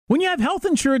When you have health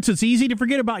insurance, it's easy to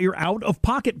forget about your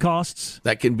out-of-pocket costs.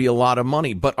 That can be a lot of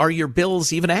money, but are your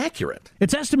bills even accurate?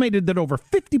 It's estimated that over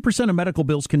 50% of medical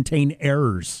bills contain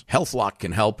errors. HealthLock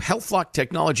can help. HealthLock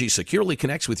technology securely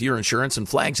connects with your insurance and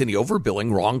flags any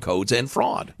overbilling, wrong codes, and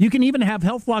fraud. You can even have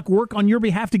HealthLock work on your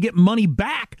behalf to get money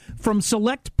back from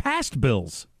select past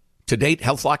bills. To date,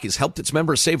 HealthLock has helped its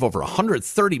members save over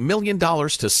 $130 million.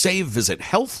 To save, visit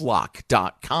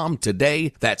healthlock.com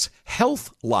today. That's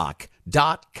healthlock.com.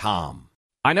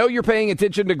 I know you're paying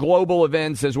attention to global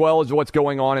events as well as what's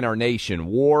going on in our nation.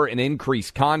 War and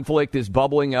increased conflict is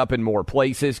bubbling up in more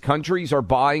places. Countries are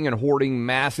buying and hoarding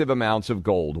massive amounts of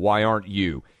gold. Why aren't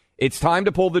you? It's time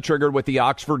to pull the trigger with the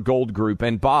Oxford Gold Group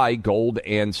and buy gold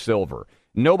and silver.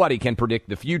 Nobody can predict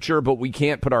the future, but we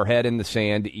can't put our head in the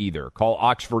sand either. Call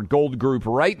Oxford Gold Group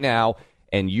right now,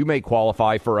 and you may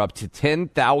qualify for up to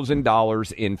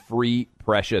 $10,000 in free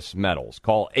precious metals.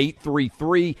 Call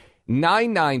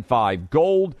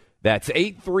 833-995-GOLD. That's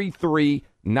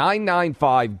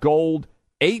 833-995-GOLD,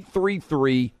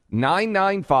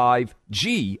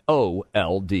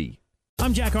 833-995-GOLD.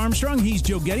 I'm Jack Armstrong. He's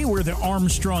Joe Getty. We're the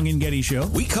Armstrong and Getty Show.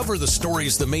 We cover the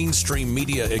stories the mainstream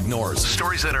media ignores.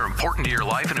 Stories that are important to your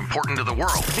life and important to the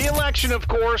world. The election, of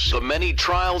course. The many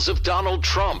trials of Donald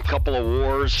Trump. Couple of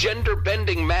wars.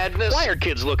 Gender-bending madness. Why are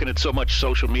kids looking at so much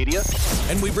social media?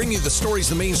 And we bring you the stories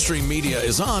the mainstream media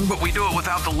is on, But we do it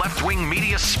without the left-wing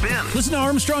media spin. Listen to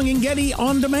Armstrong and Getty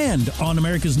on demand on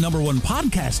America's #1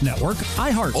 podcast network,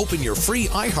 iHeart. Open your free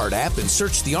iHeart app and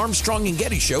search The Armstrong and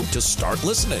Getty Show to start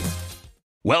listening.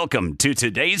 Welcome to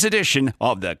today's edition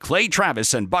of the Clay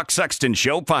Travis and Buck Sexton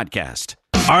Show podcast.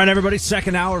 All right, everybody,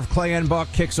 second hour of Clay and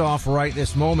Buck kicks off right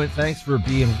this moment. Thanks for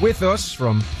being with us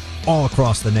from all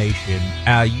across the nation.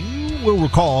 You will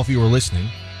recall if you were listening,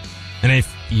 and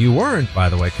if you weren't, by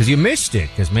the way, because you missed it,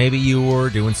 because maybe you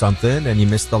were doing something and you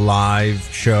missed the live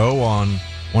show on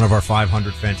one of our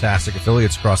 500 fantastic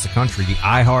affiliates across the country. The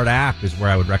iHeart app is where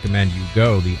I would recommend you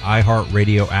go. The iHeart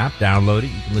Radio app, download it.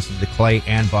 You can listen to the Clay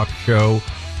and Buck Show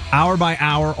hour by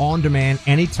hour on demand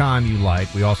anytime you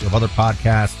like. We also have other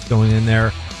podcasts going in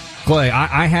there. Clay,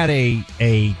 I had a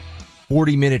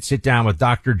 40-minute sit down with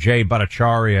Dr. Jay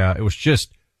Bhattacharya. It was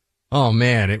just, oh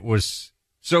man, it was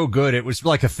so good. It was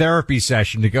like a therapy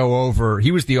session to go over.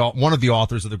 He was one of the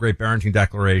authors of the Great Barrington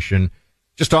Declaration,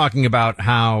 just talking about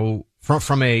how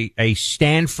from a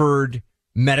Stanford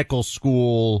medical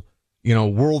school,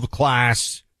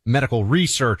 world-class medical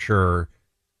researcher,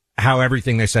 how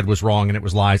everything they said was wrong and it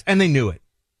was lies. And they knew it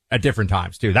at different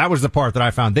times, too. That was the part that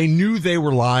I found. They knew they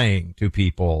were lying to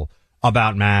people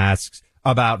about masks,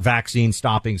 about vaccine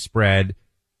stopping spread.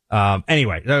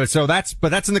 Anyway, so that's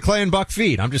in the Clay and Buck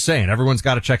feed. I'm just saying, everyone's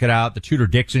got to check it out. The Tudor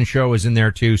Dixon Show is in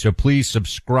there, too. So please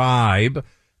subscribe,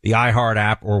 the iHeart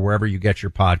app or wherever you get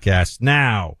your podcasts.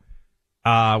 Now,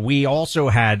 we also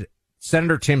had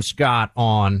Senator Tim Scott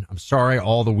on. I'm sorry,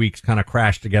 all the weeks kind of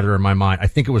crashed together in my mind. I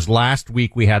think it was last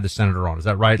week we had the senator on. Is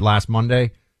that right? Last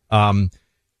Monday?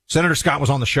 Senator Scott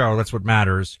was on the show. That's what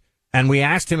matters. And we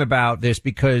asked him about this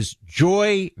because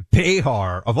Joy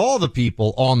Behar, of all the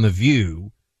people on The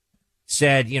View,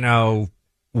 said,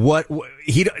 what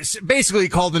he basically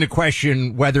called into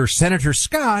question whether Senator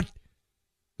Scott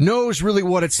knows really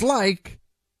what it's like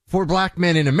for black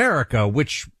men in America,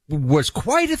 which was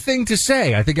quite a thing to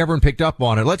say. I think everyone picked up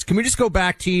on it. Can we just go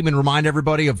back, team, and remind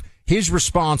everybody of his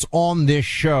response on this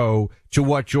show to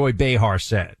what Joy Behar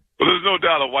said? Well, there's no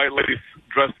doubt a white lady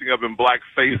dressing up in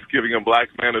blackface, giving a black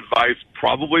man advice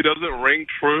probably doesn't ring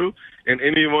true in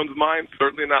anyone's mind,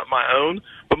 certainly not my own.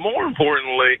 But more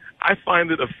importantly, I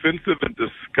find it offensive and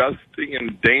disgusting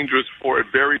and dangerous for a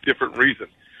very different reason.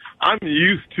 I'm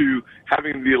used to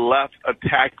having the left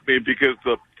attack me because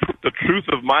the truth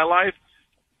of my life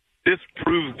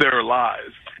disproves their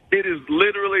lies. It is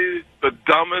literally the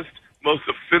dumbest, most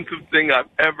offensive thing I've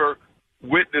ever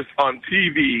witnessed on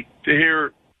TV to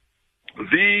hear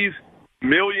these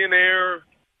millionaire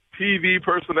TV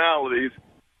personalities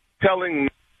telling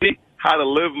me how to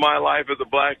live my life as a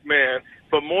black man,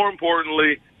 but more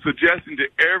importantly, suggesting to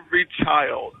every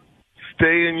child,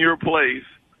 stay in your place,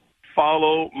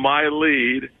 follow my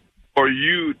lead, or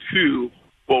you too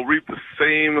will reap the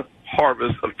same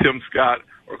harvest of Tim Scott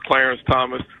or Clarence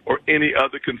Thomas or any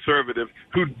other conservative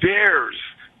who dares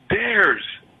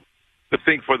to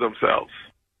think for themselves.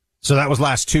 So that was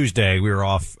last Tuesday. We were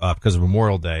off because of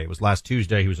Memorial Day. It was last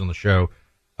Tuesday he was on the show.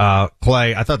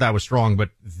 Clay, I thought that was strong,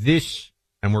 but this,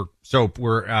 and we're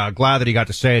glad that he got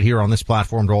to say it here on this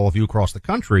platform to all of you across the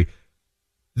country.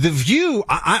 The View,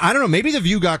 I don't know, maybe The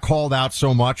View got called out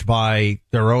so much by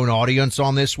their own audience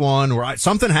on this one, or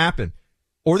something happened.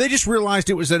 Or they just realized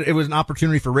it was an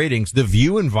opportunity for ratings. The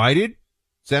View invited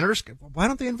senators. Why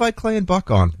don't they invite Clay and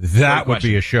Buck on? That would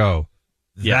be a show.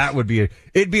 Yes. That would be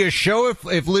it'd be a show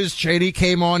if Liz Cheney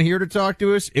came on here to talk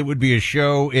to us. It would be a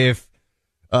show if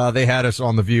they had us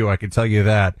on The View. I can tell you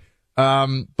that.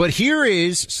 But here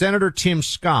is Senator Tim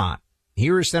Scott.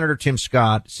 Here is Senator Tim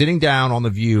Scott sitting down on The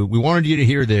View. We wanted you to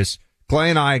hear this. Clay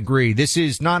and I agree. This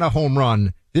is not a home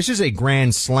run. This is a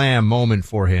grand slam moment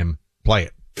for him. Play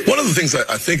it. One of the things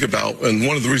I think about, and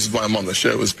one of the reasons why I'm on the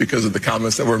show, is because of the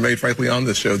comments that were made, frankly, on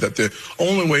this show, that the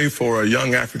only way for a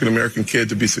young African-American kid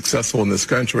to be successful in this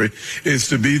country is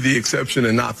to be the exception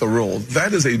and not the rule.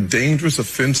 That is a dangerous,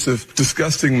 offensive,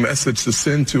 disgusting message to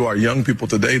send to our young people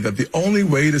today, that the only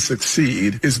way to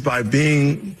succeed is by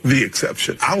being the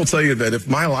exception. I will tell you that if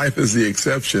my life is the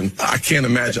exception, I can't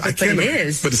imagine. But it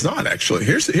is. But it's not, actually.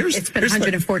 It's been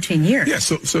 114 years. Yeah,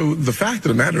 so the fact of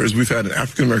the matter is we've had an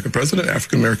African-American president,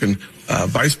 African-American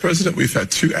vice president. We've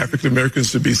had 2 African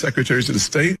Americans to be secretaries of the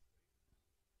state.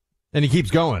 And he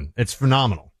keeps going. It's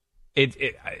phenomenal.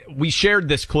 We shared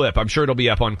this clip. I'm sure it'll be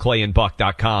up on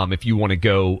clayandbuck.com if you want to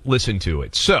go listen to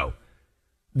it. So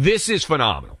this is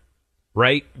phenomenal,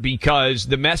 right? Because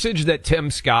the message that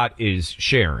Tim Scott is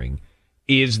sharing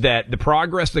is that the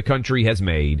progress the country has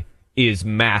made is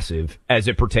massive as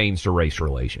it pertains to race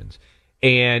relations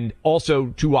and also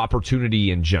to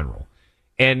opportunity in general.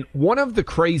 And one of the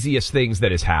craziest things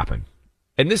that has happened,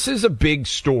 and this is a big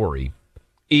story,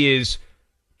 is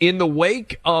in the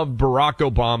wake of Barack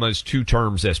Obama's 2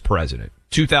 terms as president,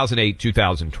 2008,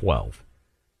 2012,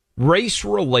 race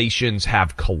relations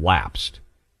have collapsed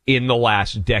in the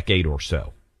last decade or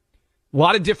so. A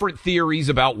lot of different theories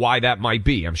about why that might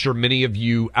be. I'm sure many of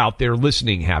you out there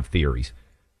listening have theories.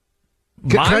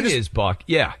 Mine is, Buck,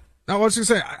 yeah. I was going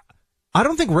to say, I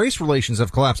don't think race relations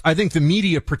have collapsed. I think the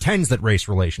media pretends that race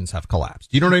relations have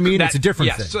collapsed. You know what I mean? It's a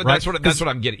different thing. So right? That's what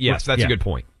I'm getting. Yes, that's a good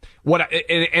point.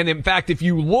 And in fact, if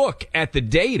you look at the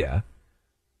data,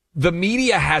 the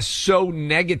media has so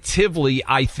negatively,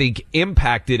 I think,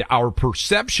 impacted our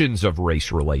perceptions of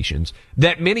race relations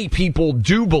that many people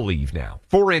do believe now.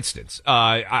 For instance,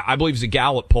 I believe it's a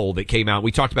Gallup poll that came out.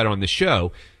 We talked about it on the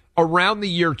show. Around the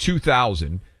year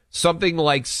 2000, something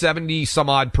like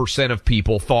 70% of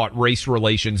people thought race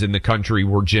relations in the country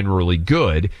were generally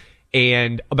good,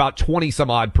 and about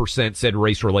 20% said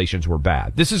race relations were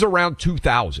bad. This is around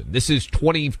 2000. This is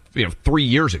 3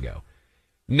 years ago.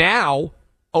 Now,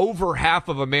 over half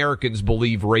of Americans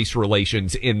believe race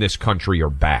relations in this country are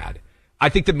bad. I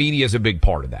think the media is a big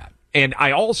part of that. And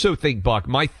I also think, Buck,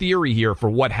 my theory here for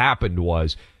what happened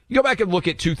was, you go back and look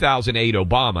at 2008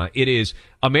 Obama. It is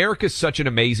America's such an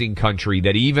amazing country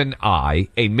that even I,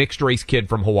 a mixed race kid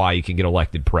from Hawaii, can get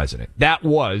elected president. That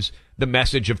was the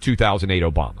message of 2008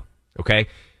 Obama. Okay.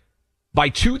 By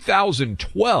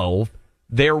 2012,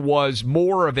 there was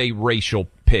more of a racial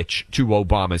pitch to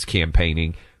Obama's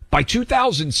campaigning. By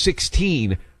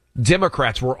 2016,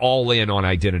 Democrats were all in on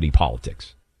identity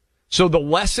politics. So the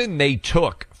lesson they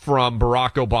took from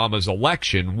Barack Obama's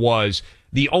election was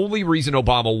the only reason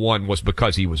Obama won was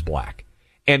because he was black.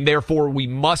 And therefore, we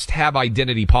must have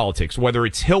identity politics, whether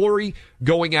it's Hillary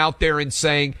going out there and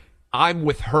saying, I'm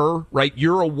with her, right?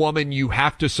 You're a woman. You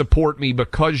have to support me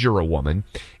because you're a woman.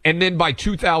 And then by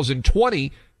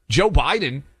 2020, Joe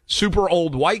Biden, super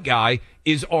old white guy,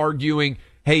 is arguing,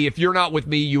 hey, if you're not with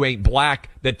me, you ain't black,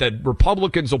 that the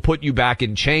Republicans will put you back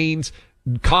in chains.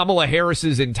 Kamala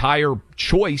Harris's entire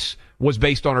choice was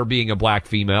based on her being a black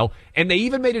female. And they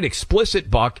even made it explicit,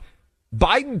 Buck.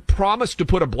 Biden promised to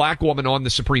put a black woman on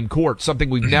the Supreme Court, something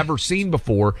we've never seen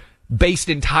before, based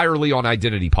entirely on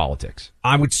identity politics.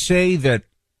 I would say that,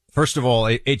 first of all,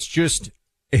 it's just,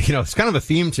 it's kind of a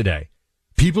theme today.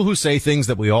 People who say things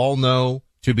that we all know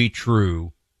to be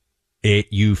true,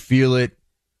 you feel it,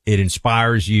 it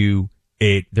inspires you,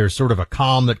 there's sort of a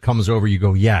calm that comes over you,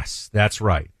 go, yes, that's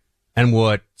right. And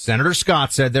what Senator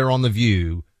Scott said there on The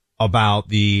View about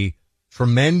the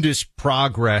tremendous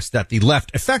progress that the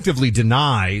left effectively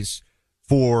denies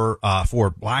for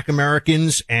black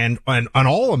Americans and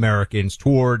all Americans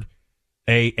toward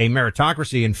a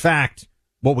meritocracy. In fact,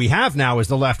 what we have now is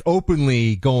the left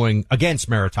openly going against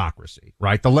meritocracy,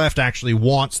 right? The left actually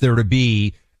wants there to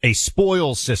be a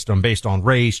spoils system based on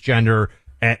race, gender,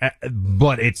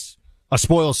 but it's a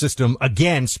spoils system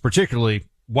against particularly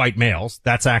white males.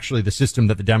 That's actually the system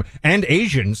that and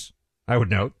Asians, I would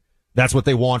note. That's what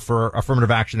they want for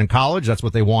affirmative action in college. That's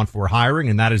what they want for hiring.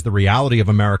 And that is the reality of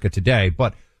America today.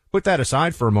 But put that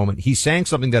aside for a moment. He's saying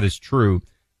something that is true.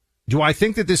 Do I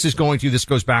think that this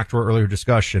goes back to our earlier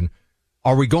discussion.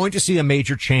 Are we going to see a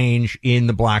major change in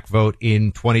the black vote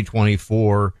in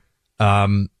 2024?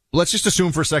 let's just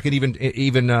assume for a second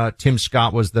even Tim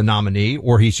Scott was the nominee,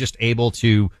 or he's just able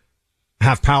to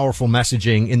have powerful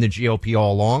messaging in the GOP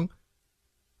all along.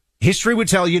 History would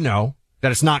tell you no,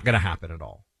 that it's not going to happen at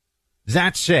all.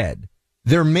 That said,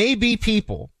 there may be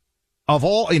people of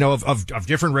all, of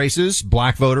different races,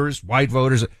 black voters, white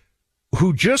voters,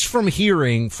 who just from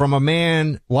hearing from a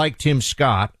man like Tim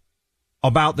Scott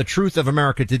about the truth of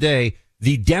America today,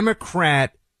 the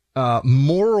Democrat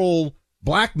moral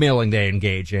blackmailing they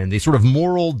engage in, the sort of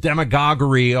moral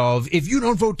demagoguery of, if you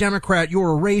don't vote Democrat,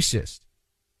 you're a racist,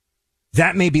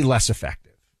 that may be less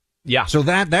effective. Yeah. So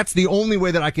that's the only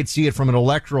way that I could see it from an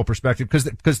electoral perspective,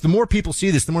 because the more people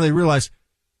see this, the more they realize,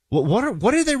 well,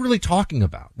 what are they really talking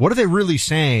about? What are they really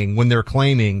saying when they're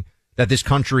claiming that this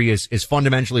country is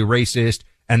fundamentally racist,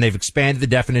 and they've expanded the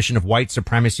definition of white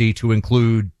supremacy to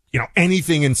include,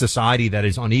 anything in society that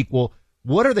is unequal?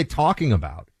 What are they talking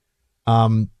about?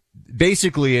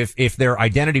 Basically, if their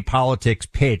identity politics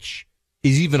pitch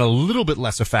is even a little bit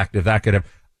less effective, that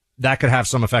could have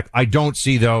some effect. I don't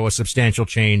see, though, a substantial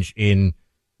change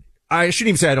I shouldn't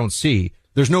even say I don't see.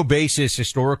 There's no basis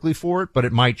historically for it, but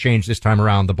it might change this time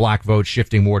around, the black vote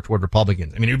shifting more toward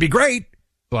Republicans. I mean, it would be great,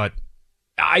 but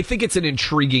I think it's an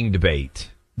intriguing debate,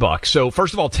 Buck. So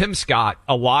first of all, Tim Scott,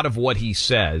 a lot of what he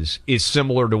says is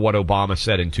similar to what Obama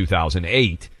said in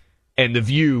 2008. And The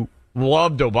View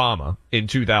loved Obama in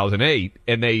 2008,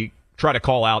 and they try to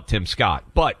call out Tim Scott.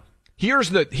 But here's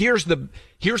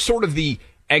sort of the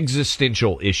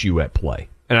existential issue at play.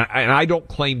 And I don't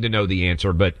claim to know the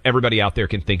answer, but everybody out there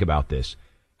can think about this.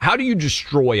 How do you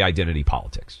destroy identity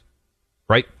politics?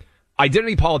 Right?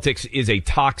 Identity politics is a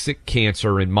toxic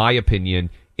cancer, in my opinion,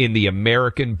 in the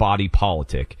American body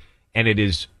politic, and it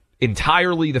is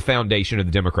entirely the foundation of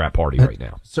the Democrat Party right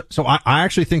now. So I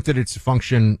actually think that it's a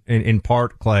function in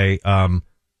part, Clay.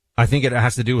 I think it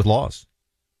has to do with laws.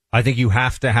 I think you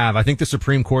have to have, I think the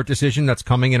Supreme Court decision that's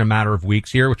coming in a matter of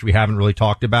weeks here, which we haven't really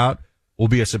talked about, will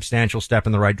be a substantial step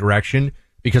in the right direction,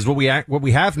 because what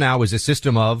we have now is a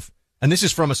system of, and this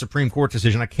is from a Supreme Court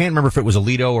decision. I can't remember if it was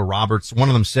Alito or Roberts. One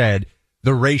of them said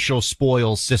the racial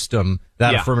spoils system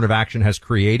that affirmative action has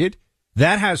created.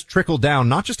 That has trickled down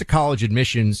not just to college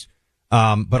admissions,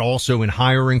 but also in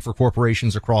hiring for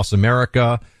corporations across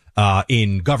America,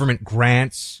 in government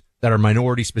grants that are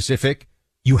minority specific.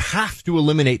 You have to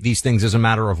eliminate these things as a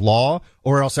matter of law,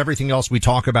 or else everything else we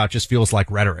talk about just feels like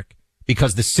rhetoric,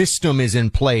 because the system is in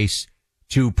place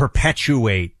to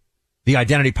perpetuate the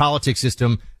identity politics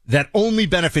system that only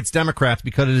benefits Democrats,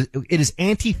 because it is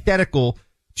antithetical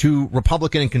to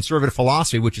Republican and conservative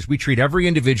philosophy, which is we treat every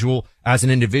individual as an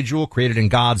individual created in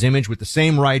God's image with the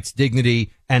same rights,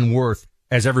 dignity, and worth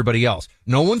as everybody else.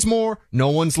 No one's more, no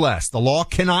one's less. The law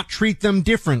cannot treat them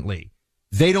differently.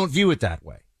 They don't view it that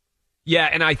way. Yeah,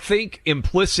 and I think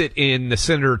implicit in the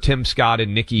Senator Tim Scott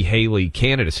and Nikki Haley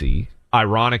candidacy,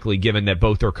 ironically, given that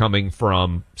both are coming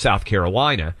from South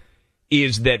Carolina,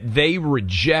 is that they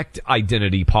reject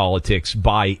identity politics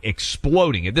by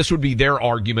exploding it. This would be their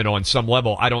argument on some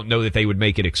level. I don't know that they would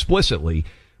make it explicitly,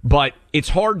 but it's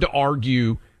hard to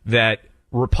argue that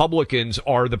Republicans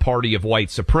are the party of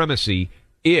white supremacy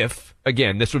if,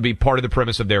 again, this would be part of the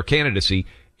premise of their candidacy,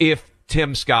 if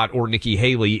Tim Scott or Nikki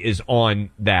Haley is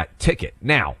on that ticket.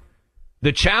 Now,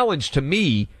 the challenge to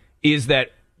me is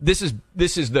that this is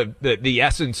the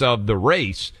essence of the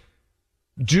race.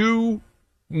 Do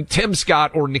Tim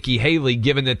Scott or Nikki Haley,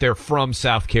 given that they're from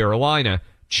South Carolina,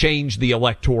 change the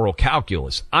electoral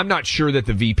calculus? I'm not sure that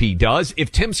the VP does.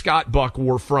 If Tim Scott, Buck,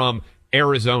 were from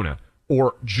Arizona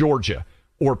or Georgia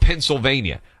or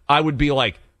Pennsylvania, I would be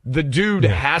like, the dude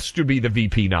has to be the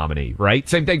VP nominee, right?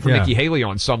 Same thing for Nikki Haley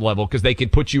on some level, because they can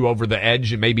put you over the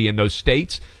edge and maybe in those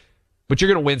states, but you're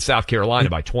going to win South Carolina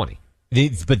by 20.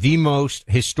 But the most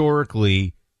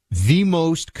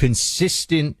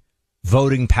consistent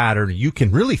voting pattern you can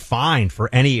really find for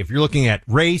any, if you're looking at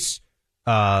race,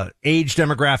 age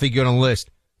demographic, you're on a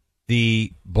list,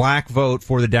 the black vote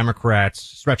for the Democrats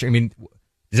stretching. I mean,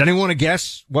 does anyone want to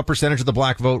guess what percentage of the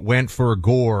black vote went for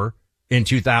Gore in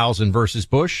 2000 versus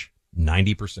Bush?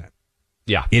 90%.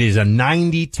 Yeah. It is a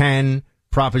 90-10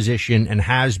 proposition and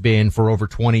has been for over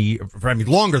 20, I mean,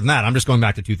 longer than that. I'm just going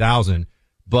back to 2000,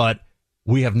 but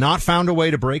we have not found a way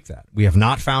to break that. We have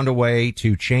not found a way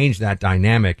to change that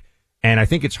dynamic. And I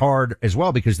think it's hard as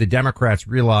well, because the Democrats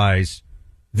realize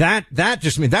that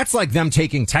just, I mean, that's like them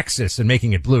taking Texas and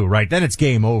making it blue, right? Then it's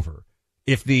game over.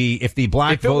 If the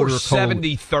black voter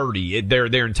 70-30,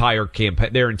 their entire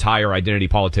campaign, their entire identity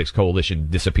politics coalition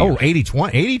disappears. Oh,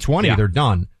 80-20, they're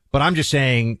done. But I'm just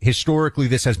saying, historically,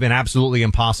 this has been absolutely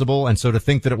impossible. And so to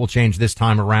think that it will change this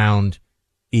time around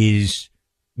is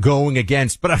going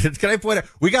against. But can I point out,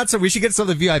 we should get some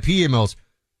of the VIP emails.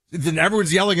 Then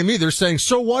everyone's yelling at me. They're saying,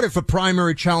 so what if a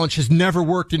primary challenge has never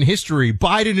worked in history?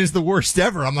 Biden is the worst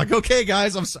ever. I'm like, okay,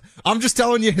 guys, I'm just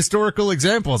telling you historical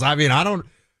examples. I mean,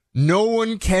 no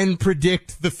one can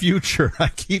predict the future. I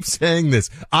keep saying this.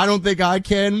 I don't think I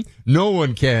can. No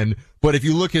one can. But if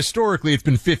you look historically, it's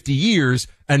been 50 years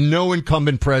and no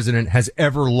incumbent president has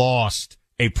ever lost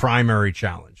a primary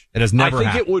challenge. It has never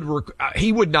happened.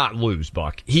 He would not lose,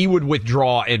 Buck. He would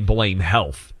withdraw and blame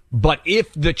health. But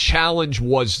if the challenge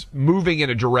was moving in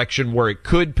a direction where it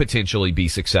could potentially be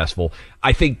successful,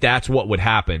 I think that's what would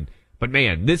happen. But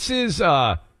man, this is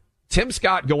Tim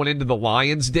Scott going into the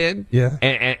Lions Den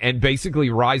and basically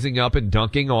rising up and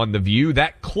dunking on The View.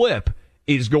 That clip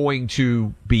is going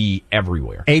to be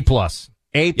everywhere. A+.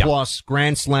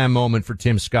 Grand slam moment for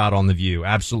Tim Scott on The View.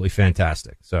 Absolutely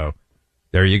fantastic. So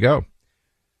there you go.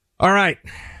 All right.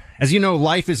 As you know,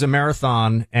 life is a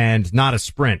marathon and not a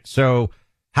sprint. So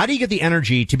how do you get the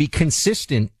energy to be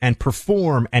consistent and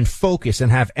perform and focus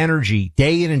and have energy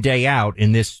day in and day out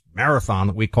in this marathon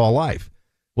that we call life?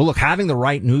 Well, look, having the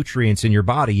right nutrients in your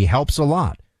body helps a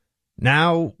lot.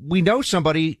 Now, we know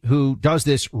somebody who does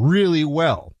this really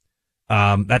well.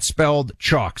 That's spelled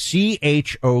CHOQ,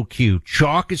 C-H-O-Q.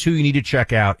 CHOQ is who you need to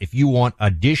check out if you want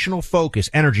additional focus,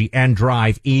 energy, and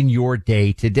drive in your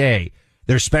day to day.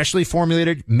 Their specially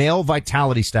formulated Male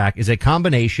Vitality Stack is a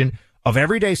combination of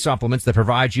everyday supplements that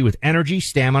provide you with energy,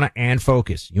 stamina, and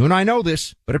focus. You and I know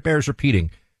this, but it bears repeating.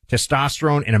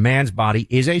 Testosterone in a man's body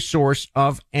is a source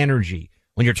of energy.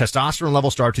 When your testosterone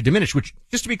levels start to diminish, which,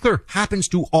 just to be clear, happens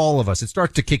to all of us. It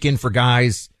starts to kick in for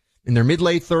guys in their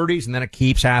mid-late 30s, and then it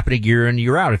keeps happening year in,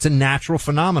 year out. It's a natural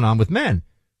phenomenon with men,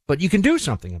 but you can do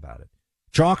something about it.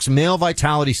 CHOQ's Male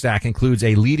Vitality Stack includes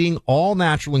a leading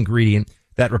all-natural ingredient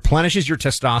that replenishes your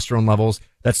testosterone levels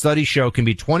that studies show can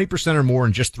be 20% or more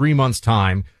in just 3 months'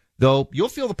 time, though you'll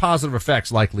feel the positive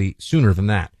effects likely sooner than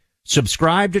that.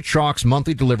 Subscribe to CHOQ's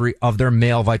monthly delivery of their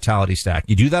Male Vitality Stack.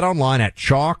 You do that online at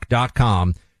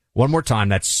CHOQ.com. One more time,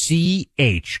 that's CHOQ.com.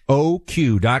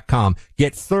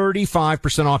 Get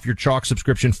 35% off your CHOQ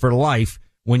subscription for life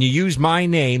when you use my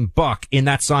name, Buck, in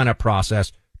that sign-up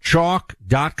process.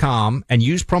 CHOQ.com and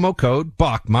use promo code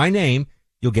BUCK, my name.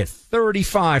 You'll get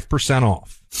 35%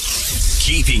 off.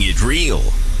 Keeping it real.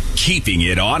 Keeping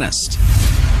it honest.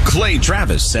 Clay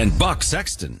Travis and Buck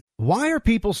Sexton. Why are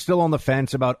people still on the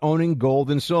fence about owning gold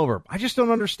and silver? I just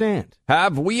don't understand.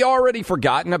 Have we already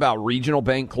forgotten about regional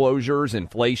bank closures,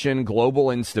 inflation, global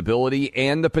instability,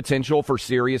 and the potential for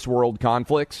serious world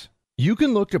conflicts? You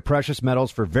can look to precious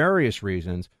metals for various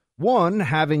reasons. 1,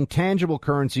 having tangible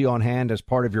currency on hand as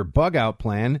part of your bug-out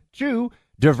plan. 2,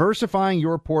 diversifying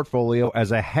your portfolio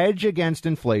as a hedge against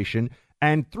inflation.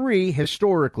 And 3,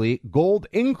 historically, gold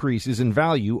increases in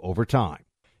value over time.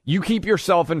 You keep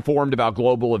yourself informed about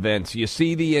global events. You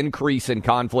see the increase in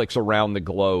conflicts around the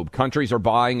globe. Countries are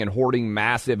buying and hoarding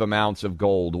massive amounts of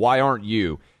gold. Why aren't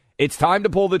you? It's time to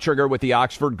pull the trigger with the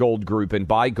Oxford Gold Group and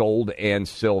buy gold and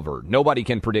silver. Nobody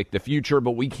can predict the future,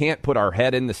 but we can't put our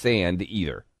head in the sand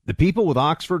either. The people with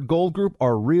Oxford Gold Group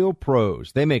are real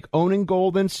pros. They make owning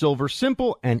gold and silver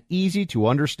simple and easy to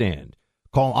understand.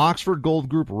 Call Oxford Gold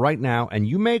Group right now, and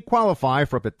you may qualify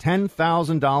for up to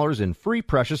 $10,000 in free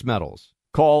precious metals.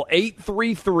 Call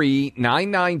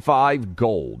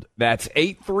 833-995-GOLD. That's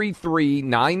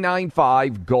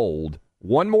 833-995-GOLD.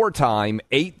 One more time,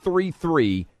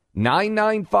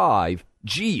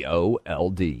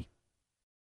 833-995-GOLD.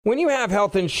 When you have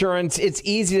health insurance, it's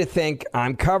easy to think,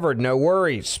 I'm covered, no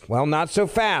worries. Well, not so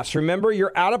fast. Remember,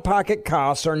 your out-of-pocket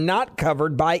costs are not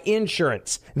covered by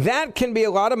insurance. That can be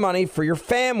a lot of money for your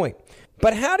family.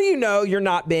 But how do you know you're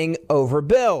not being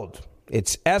overbilled?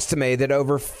 It's estimated that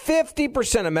over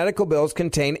 50% of medical bills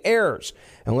contain errors.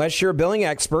 Unless you're a billing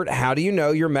expert, how do you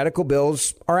know your medical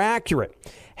bills are accurate?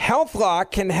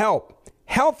 HealthLock can help.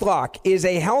 HealthLock is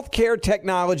a healthcare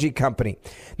technology company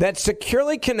that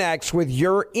securely connects with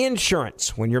your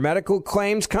insurance. When your medical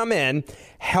claims come in,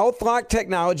 HealthLock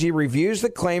technology reviews the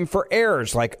claim for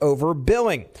errors like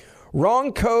overbilling,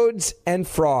 wrong codes, and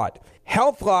fraud.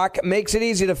 HealthLock makes it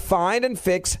easy to find and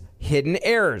fix hidden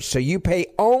errors, so you pay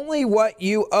only what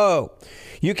you owe.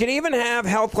 You can even have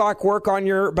HealthLock work on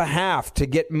your behalf to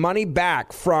get money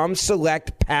back from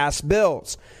select past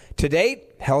bills. To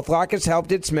date, HealthLock has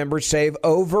helped its members save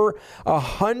over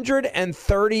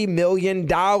 $130 million.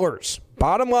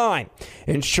 Bottom line,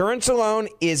 insurance alone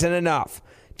isn't enough.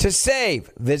 To save,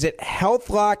 visit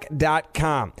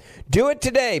healthlock.com. Do it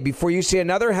today before you see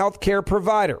another healthcare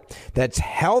provider. That's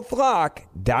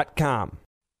healthlock.com.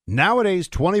 Nowadays,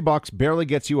 $20 barely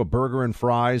gets you a burger and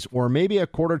fries or maybe a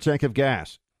quarter tank of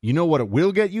gas. You know what it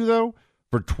will get you, though?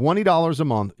 For $20 a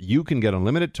month, you can get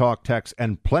unlimited talk, text,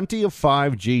 and plenty of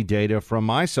 5G data from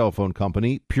my cell phone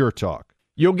company, Pure Talk.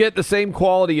 You'll get the same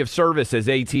quality of service as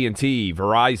AT&T,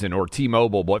 Verizon, or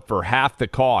T-Mobile, but for half the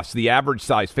cost. The average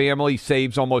size family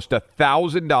saves almost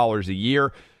 $1,000 a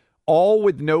year, all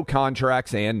with no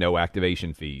contracts and no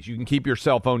activation fees. You can keep your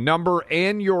cell phone number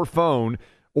and your phone,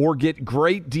 or get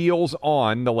great deals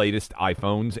on the latest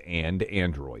iPhones and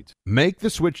Androids. Make the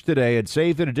switch today and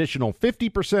save an additional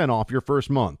 50% off your first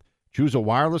month. Choose a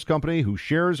wireless company who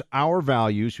shares our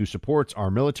values, who supports our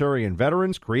military and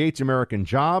veterans, creates American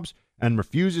jobs, and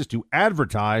refuses to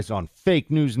advertise on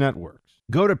fake news networks.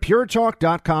 Go to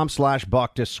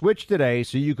puretalk.com/buck to switch today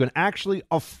so you can actually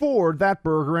afford that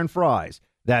burger and fries.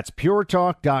 That's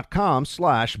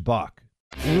puretalk.com/buck.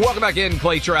 Welcome back in,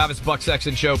 Clay Travis, Buck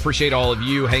Sexton Show. Appreciate all of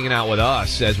you hanging out with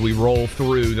us as we roll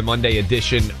through the Monday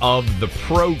edition of the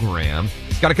program.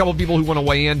 Got a couple of people who want to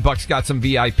weigh in. Buck's got some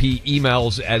VIP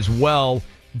emails as well.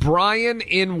 Brian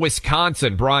in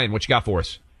Wisconsin. Brian, what you got for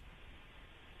us?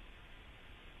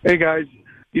 Hey, guys.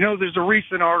 You know, there's a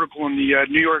recent article in the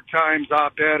New York Times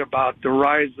op-ed about the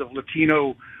rise of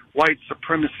Latino white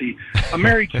supremacy. I'm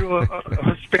married to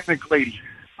a Hispanic lady.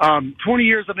 20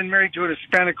 years I've been married to a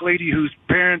Hispanic lady whose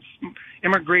parents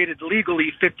immigrated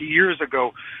legally 50 years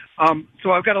ago.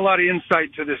 So I've got a lot of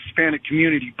insight to the Hispanic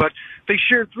community. But they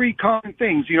share three common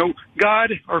things, you know,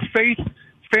 God, our faith,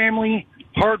 family,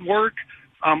 hard work,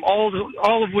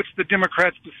 all of which the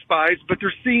Democrats despise. But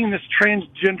they're seeing this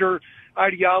transgender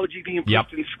ideology being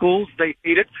pushed in schools. They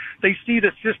hate it. They see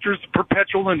the Sisters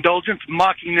Perpetual Indulgence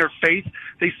mocking their faith.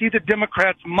 They see the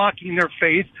Democrats mocking their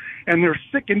faith, and they're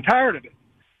sick and tired of it.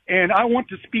 And I want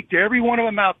to speak to every one of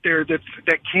them out there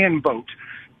that can vote.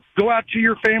 Go out to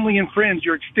your family and friends,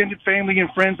 your extended family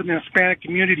and friends in the Hispanic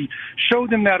community. Show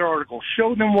them that article.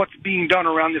 Show them what's being done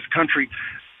around this country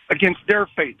against their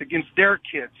faith, against their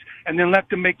kids, and then let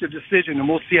them make the decision, and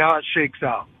we'll see how it shakes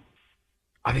out.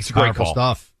 I think it's a great Powerful call.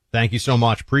 stuff. Thank you so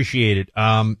much. Appreciate it.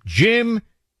 Jim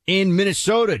in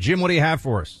Minnesota. Jim, what do you have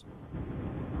for us?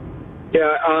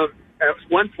 Yeah, at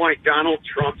one point, Donald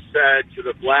Trump said to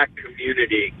the black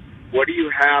community, what do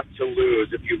you have to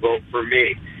lose if you vote for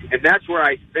me? And that's where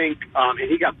I think, and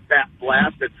he got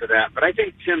blasted for that, but I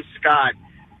think Tim Scott,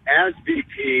 as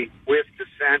VP with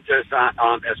DeSantis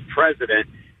as president,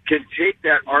 can take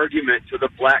that argument to the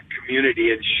black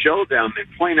community and show them and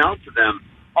point out to them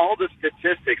all the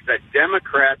statistics that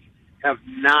Democrats have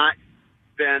not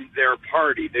been their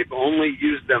party. They've only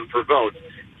used them for votes.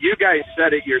 You guys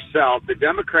said it yourself. The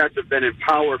Democrats have been in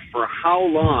power for how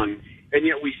long, and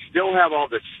yet we still have all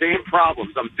the same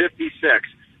problems. I'm 56.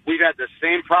 We've had the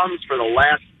same problems for the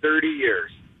last 30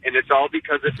 years, and it's all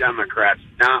because of Democrats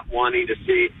not wanting to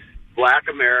see black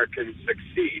Americans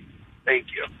succeed.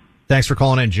 Thank you. Thanks for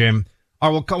calling in, Jim.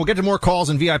 All right, we'll get to more calls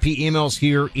and VIP emails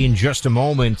here in just a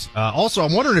moment. Also,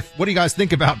 I'm wondering what do you guys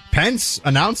think about Pence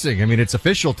announcing? I mean, it's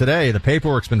official today. The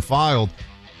paperwork's been filed.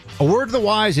 A word to the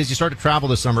wise as you start to travel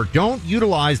this summer, don't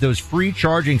utilize those free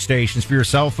charging stations for your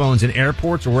cell phones in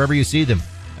airports or wherever you see them.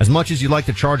 As much as you'd like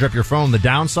to charge up your phone, the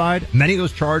downside, many of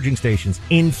those charging stations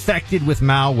infected with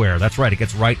malware. That's right, it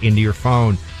gets right into your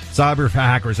phone. Cyber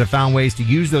hackers have found ways to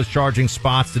use those charging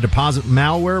spots to deposit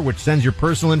malware, which sends your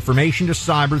personal information to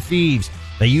cyber thieves.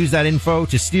 They use that info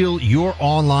to steal your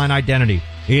online identity.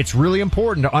 It's really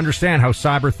important to understand how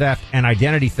cyber theft and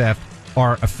identity theft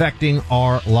are affecting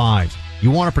our lives.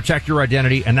 You want to protect your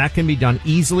identity, and that can be done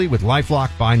easily with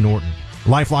LifeLock by Norton.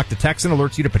 LifeLock detects and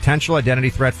alerts you to potential identity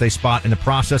threats they spot in the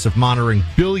process of monitoring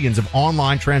billions of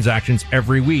online transactions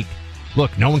every week.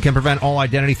 Look, no one can prevent all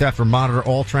identity theft or monitor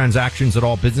all transactions at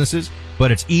all businesses,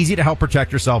 but it's easy to help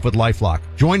protect yourself with LifeLock.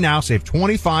 Join now, save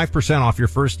 25% off your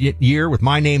first year with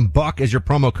my name, Buck, as your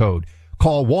promo code.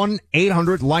 Call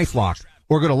 1-800-LifeLock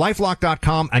or go to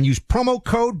LifeLock.com and use promo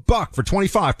code BUCK for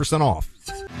 25% off.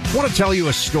 I want to tell you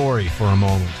a story for a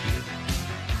moment here.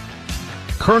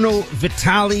 Colonel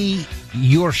Vitaly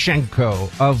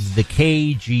Yushchenko of the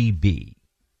KGB.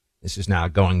 This is now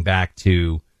going back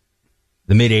to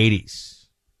the mid-'80s,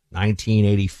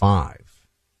 1985.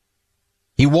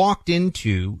 He walked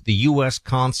into the U.S.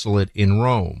 consulate in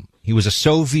Rome. He was a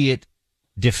Soviet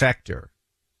defector.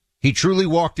 He truly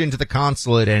walked into the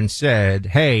consulate and said,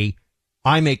 hey,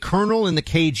 I'm a colonel in the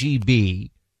KGB.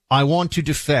 I want to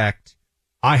defect.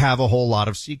 I have a whole lot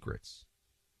of secrets.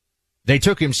 They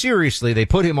took him seriously. They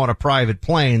put him on a private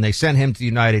plane. They sent him to the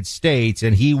United States,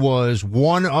 and he was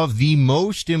one of the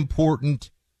most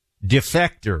important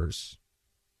defectors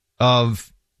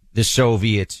of the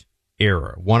Soviet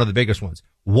era, one of the biggest ones.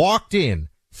 Walked in,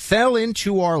 fell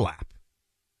into our lap.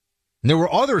 And there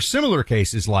were other similar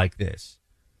cases like this.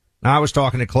 Now, I was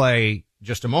talking to Clay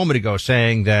just a moment ago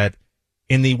saying that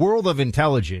in the world of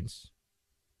intelligence,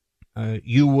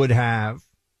 you would have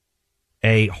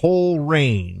a whole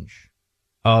range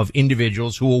of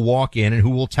individuals who will walk in and who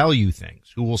will tell you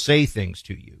things, who will say things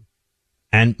to you.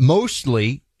 And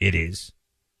mostly it is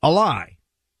a lie,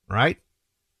 right?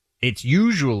 It's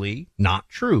usually not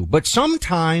true, but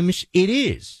sometimes it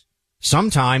is.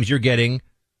 Sometimes you're getting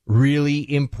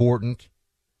really important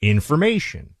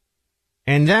information.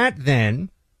 And that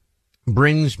then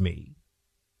brings me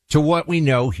to what we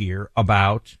know here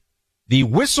about the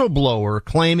whistleblower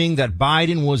claiming that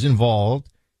Biden was involved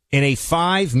in a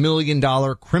 $5 million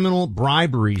criminal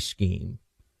bribery scheme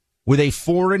with a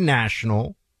foreign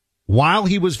national while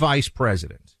he was vice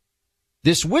president.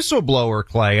 This whistleblower,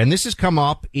 Clay, and this has come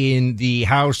up in the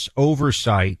House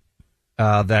oversight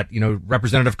that,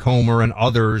 Representative Comer and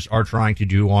others are trying to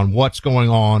do on what's going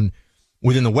on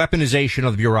within the weaponization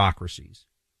of the bureaucracies.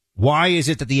 Why is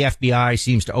it that the FBI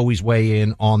seems to always weigh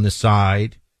in on the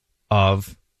side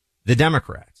of the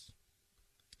Democrats?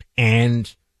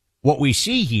 And what we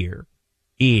see here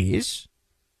is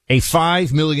a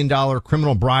 $5 million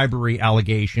criminal bribery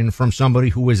allegation from somebody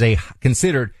who is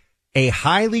considered a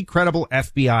highly credible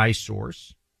FBI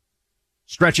source,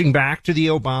 stretching back to the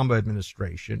Obama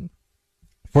administration.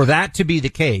 For that to be the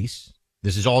case,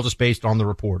 this is all just based on the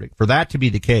reporting. For that to be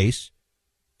the case,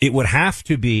 it would have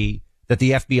to be that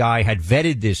the FBI had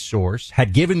vetted this source,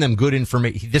 had given them good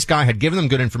information. This guy had given them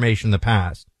good information in the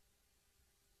past.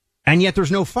 And yet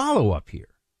there's no follow-up here.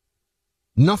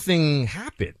 Nothing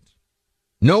happened.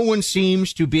 No one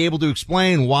seems to be able to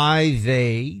explain why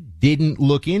they didn't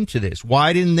look into this.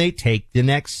 Why didn't they take the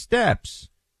next steps?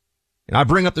 And I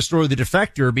bring up the story of the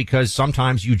defector because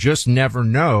sometimes you just never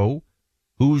know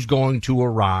who's going to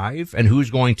arrive and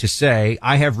who's going to say,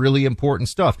 I have really important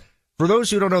stuff. For those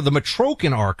who don't know, the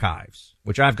Matrokin archives,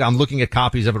 which I'm looking at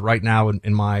copies of it right now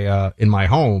in my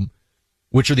home,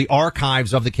 which are the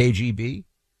archives of the KGB.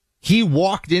 He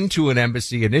walked into an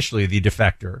embassy initially, the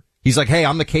defector. He's like, hey,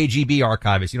 I'm the KGB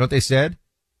archivist. You know what they said?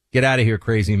 Get out of here,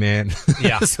 crazy man.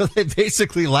 Yeah. So they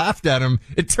basically laughed at him.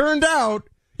 It turned out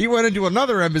he went into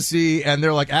another embassy and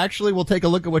they're like, actually, we'll take a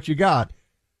look at what you got.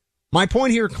 My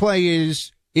point here, Clay,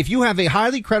 is if you have a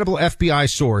highly credible FBI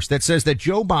source that says that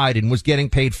Joe Biden was getting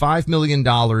paid $5 million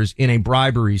in a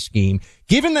bribery scheme,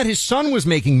 given that his son was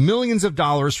making millions of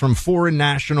dollars from foreign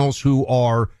nationals who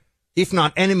are, if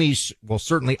not enemies, well,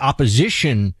 certainly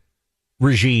opposition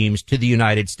regimes to the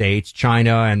United States,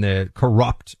 China and the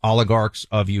corrupt oligarchs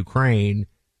of Ukraine,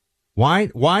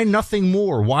 why nothing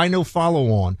more? Why no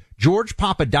follow on? George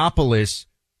Papadopoulos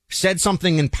said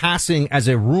something in passing as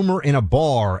a rumor in a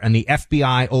bar, and the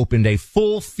FBI opened a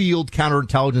full field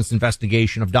counterintelligence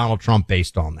investigation of Donald Trump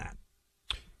based on that.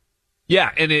 Yeah,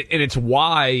 and it's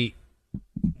why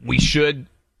we should,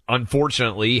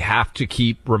 unfortunately, have to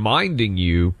keep reminding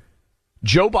you,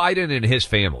 Joe Biden and his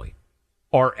family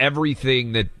are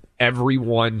everything that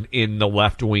everyone in the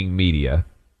left-wing media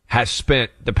has spent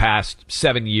the past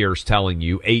 7 years telling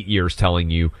you, 8 years telling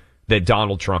you that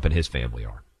Donald Trump and his family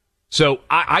are. So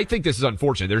I think this is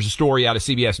unfortunate. There's a story out of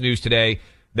CBS News today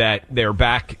that they're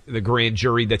back. The grand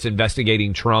jury that's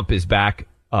investigating Trump is back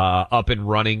up and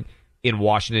running in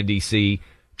Washington, D.C.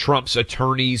 Trump's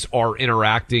attorneys are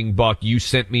interacting. Buck, you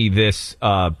sent me this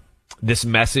this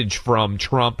message from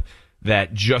Trump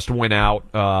that just went out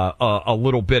a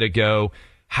little bit ago.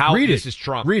 This is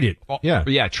Trump. Read it.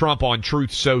 Yeah, Trump on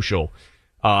Truth Social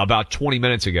about 20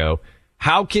 minutes ago.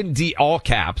 How can all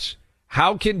caps,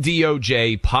 how can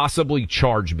DOJ possibly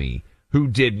charge me who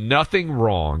did nothing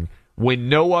wrong when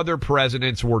no other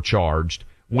presidents were charged,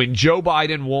 when Joe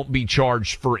Biden won't be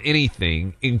charged for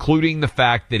anything, including the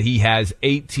fact that he has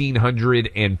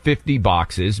 1,850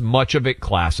 boxes, much of it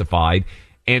classified,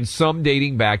 and some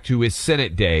dating back to his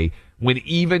Senate day when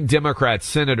even Democrat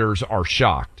senators are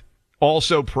shocked.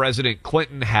 Also, President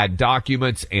Clinton had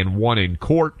documents and won in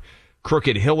court.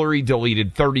 Crooked Hillary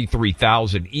deleted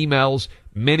 33,000 emails,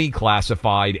 many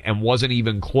classified, and wasn't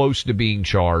even close to being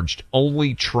charged.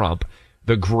 Only Trump,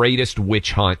 the greatest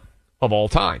witch hunt of all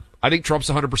time. I think Trump's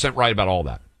 100% right about all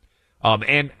that.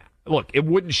 And look, it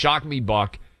wouldn't shock me,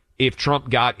 Buck, if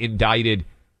Trump got indicted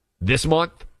this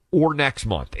month or next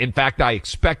month. In fact, I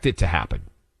expect it to happen.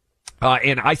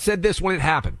 And I said this when it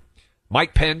happened.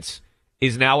 Mike Pence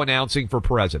is now announcing for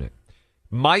president.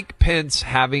 Mike Pence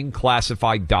having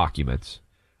classified documents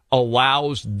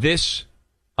allows this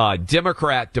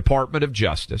Democrat Department of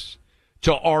Justice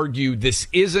to argue this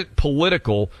isn't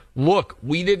political. Look,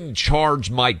 we didn't charge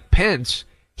Mike Pence.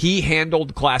 He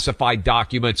handled classified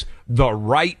documents the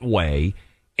right way.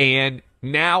 And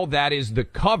now that is the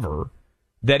cover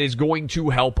that is going to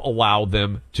help allow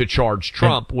them to charge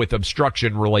Trump with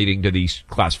obstruction relating to these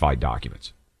classified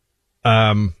documents.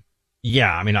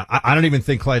 Yeah, I mean, I don't even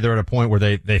think, Clay, they're at a point where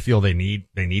they feel they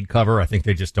need cover. I think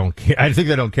they just don't care. I think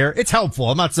they don't care. It's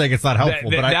helpful. I'm not saying it's not helpful,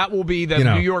 but that will be the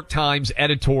New York Times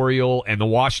editorial, and the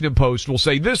Washington Post will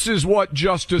say, this is what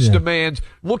justice demands.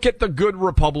 Look at the good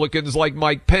Republicans like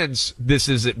Mike Pence. That's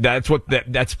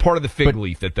part of the fig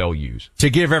leaf that they'll use. To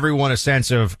give everyone a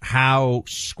sense of how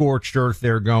scorched earth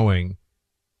they're going.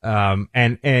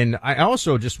 And I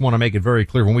also just want to make it very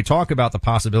clear when we talk about the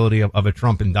possibility of a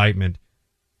Trump indictment,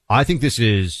 I think this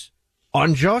is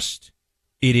unjust.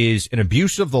 It is an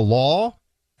abuse of the law,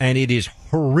 and it is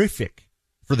horrific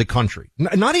for the country.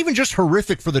 Not even just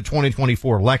horrific for the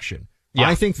 2024 election. Yeah.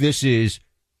 I think this is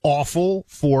awful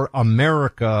for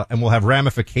America and will have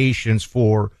ramifications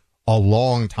for a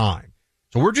long time.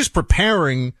 So we're just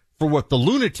preparing for what the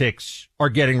lunatics are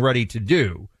getting ready to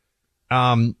do.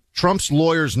 Trump's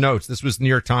lawyer's notes, this was New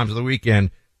York Times of the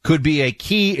weekend, could be a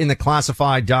key in the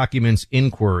classified documents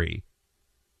inquiry.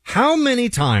 How many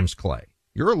times, Clay,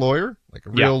 you're a lawyer, like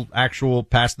a real, actual,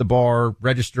 past the bar,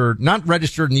 not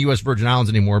registered in the U.S. Virgin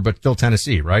Islands anymore, but still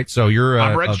Tennessee, right? So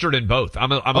I'm registered in both.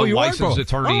 I'm a licensed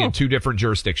attorney in two different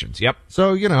jurisdictions. Yep.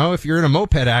 So, if you're in a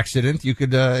moped accident, you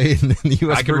could, in the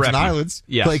U.S. Virgin Islands,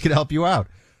 Clay could help you out.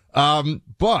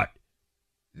 But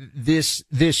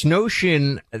this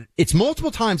notion, it's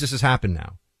multiple times this has happened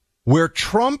now, where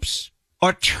Trump's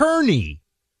attorney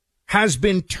has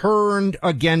been turned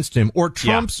against him, or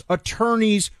Trump's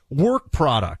attorney's work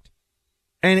product.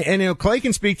 And Clay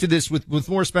can speak to this with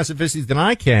more specificity than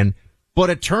I can, but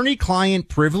attorney-client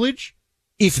privilege,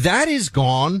 if that is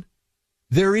gone,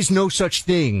 there is no such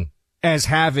thing as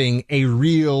having a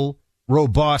real,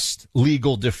 robust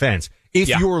legal defense. If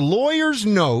your lawyer's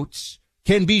notes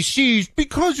can be seized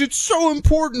because it's so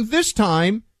important this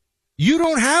time, you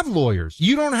don't have lawyers.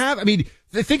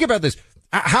 Think about this.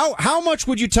 How much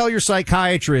would you tell your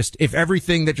psychiatrist if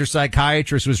everything that your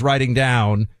psychiatrist was writing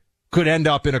down could end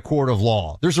up in a court of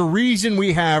law? There's a reason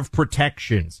we have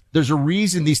protections. There's a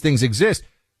reason these things exist.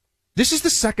 This is the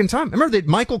second time. Remember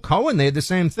Michael Cohen, they had the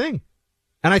same thing.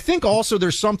 And I think also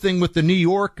there's something with the New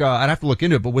York, I'd have to look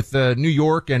into it, but with the New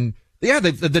York and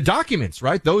the documents,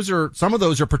 right? Some of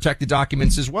those are protected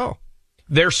documents as well.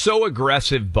 They're so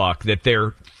aggressive, Buck, that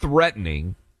they're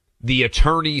threatening the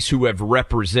attorneys who have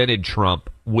represented Trump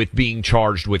with being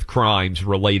charged with crimes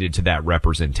related to that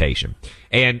representation.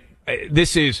 And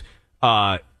this is,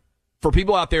 for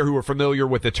people out there who are familiar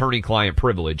with attorney-client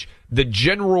privilege, the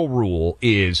general rule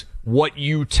is what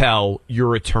you tell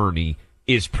your attorney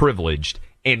is privileged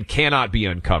and cannot be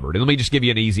uncovered. And let me just give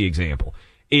you an easy example.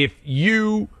 If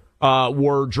you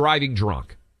were driving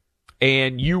drunk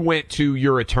and you went to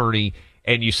your attorney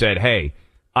and you said, hey,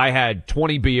 I had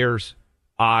 20 beers,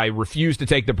 I refused to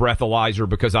take the breathalyzer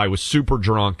because I was super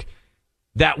drunk,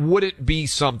 that wouldn't be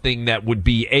something that would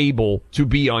be able to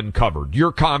be uncovered.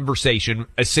 Your conversation,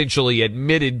 essentially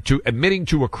admitting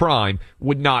to a crime,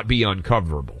 would not be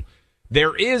uncoverable.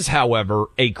 There is, however,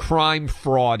 a crime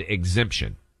fraud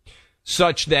exemption,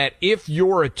 such that if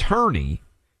your attorney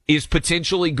is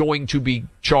potentially going to be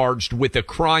charged with a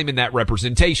crime in that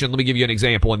representation, let me give you an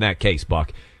example in that case,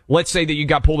 Buck. Let's say that you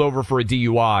got pulled over for a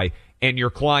DUI and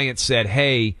your client said,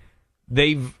 hey,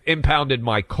 they've impounded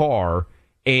my car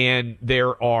and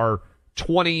there are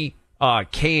 20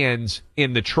 cans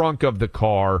in the trunk of the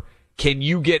car. Can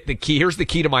you get the key? Here's the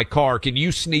key to my car. Can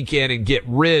you sneak in and get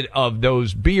rid of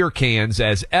those beer cans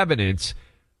as evidence?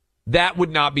 That would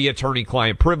not be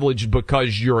attorney-client privilege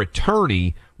because your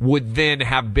attorney would then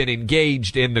have been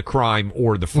engaged in the crime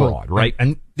or the fraud, right?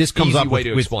 And this comes up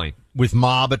with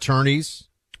mob attorneys.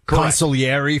 Correct.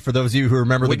 Consigliere, for those of you who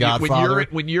remember The Godfather.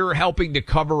 When you're helping to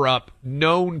cover up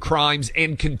known crimes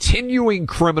and continuing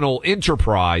criminal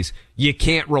enterprise, you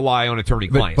can't rely on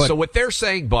attorney-client. So what they're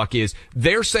saying, Buck, is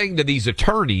they're saying to these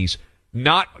attorneys,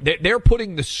 they're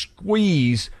putting the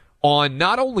squeeze on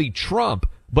not only Trump,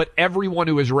 but everyone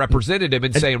who has represented him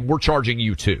and saying, we're charging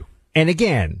you too. And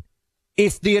again,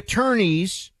 if the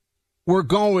attorneys were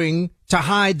going to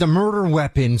hide the murder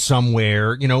weapon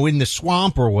somewhere, in the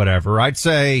swamp or whatever, I'd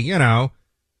say,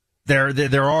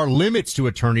 there are limits to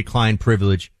attorney-client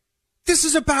privilege. This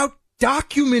is about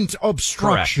document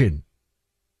obstruction.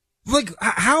 Correct.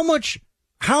 Like, how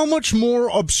much more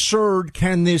absurd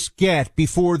can this get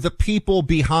before the people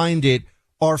behind it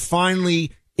are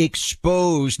finally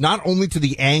exposed, not only to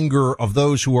the anger of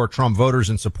those who are Trump voters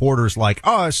and supporters like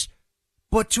us,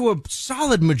 but to a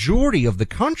solid majority of the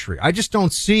country? I just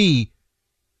don't see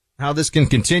how this can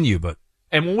continue.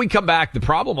 And when we come back, the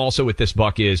problem also with this,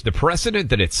 Buck, is the precedent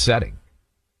that it's setting.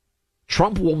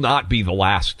 Trump will not be the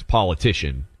last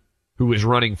politician who is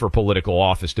running for political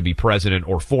office to be president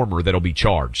or former that'll be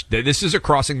charged. This is a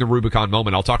crossing the Rubicon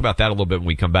moment. I'll talk about that a little bit when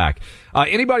we come back.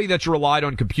 Anybody that's relied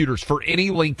on computers for any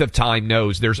length of time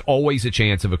knows there's always a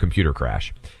chance of a computer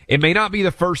crash. It may not be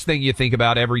the first thing you think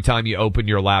about every time you open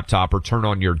your laptop or turn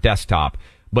on your desktop,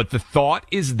 but the thought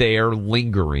is there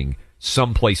lingering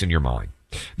someplace in your mind.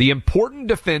 The important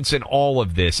defense in all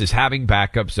of this is having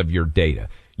backups of your data.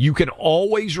 You can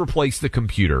always replace the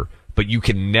computer, but you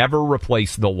can never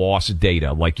replace the lost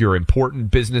data, like your important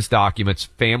business documents,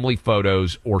 family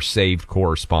photos, or saved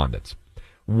correspondence.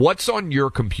 What's on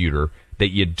your computer that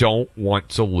you don't want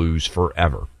to lose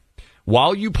forever?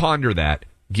 While you ponder that,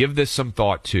 give this some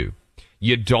thought too.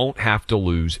 You don't have to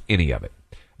lose any of it.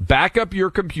 Back up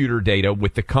your computer data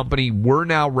with the company we're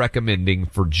now recommending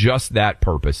for just that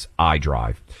purpose,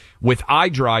 iDrive. With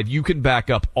iDrive, you can back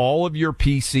up all of your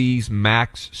PCs,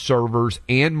 Macs, servers,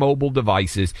 and mobile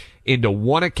devices into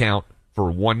one account for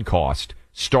one cost,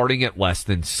 starting at less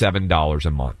than $7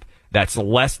 a month. That's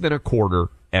less than a quarter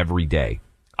every day.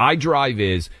 iDrive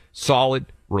is solid,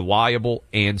 reliable,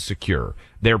 and secure.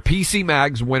 They're PC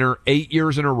Mag's winner 8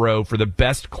 years in a row for the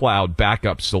best cloud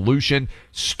backup solution.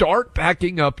 Start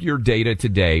backing up your data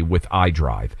today with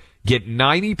iDrive. Get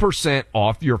 90%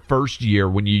 off your first year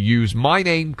when you use my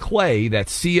name, Clay,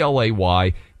 that's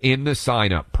C-L-A-Y, in the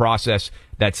sign-up process.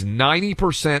 That's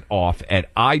 90% off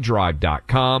at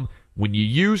iDrive.com when you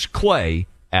use Clay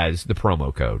as the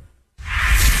promo code.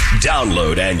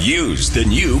 Download and use the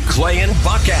new Clay and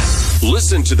Buck app.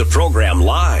 Listen to the program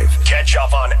live. Catch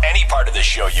up on any part of the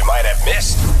show you might have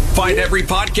missed. Find every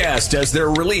podcast as they're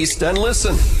released and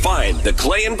listen. Find the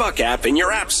Clay and Buck app in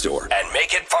your app store and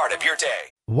make it part of your day.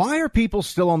 Why are people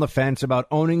still on the fence about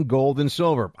owning gold and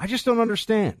silver? I just don't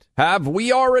understand. Have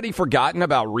we already forgotten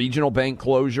about regional bank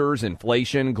closures,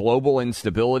 inflation, global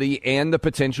instability, and the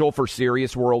potential for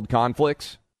serious world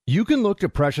conflicts? You can look to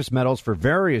precious metals for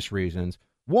various reasons.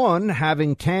 1,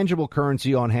 having tangible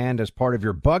currency on hand as part of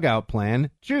your bug-out plan.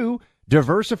 2,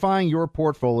 diversifying your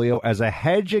portfolio as a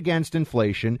hedge against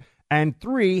inflation. And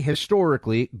 3,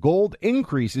 historically, gold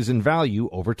increases in value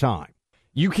over time.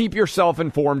 You keep yourself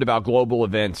informed about global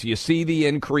events. You see the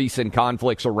increase in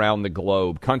conflicts around the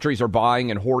globe. Countries are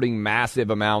buying and hoarding massive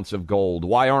amounts of gold.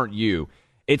 Why aren't you?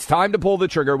 It's time to pull the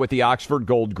trigger with the Oxford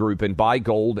Gold Group and buy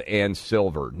gold and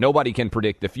silver. Nobody can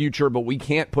predict the future, but we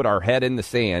can't put our head in the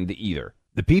sand either.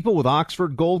 The people with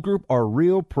Oxford Gold Group are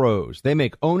real pros. They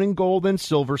make owning gold and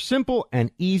silver simple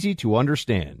and easy to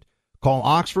understand. Call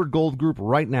Oxford Gold Group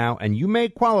right now, and you may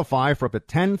qualify for up to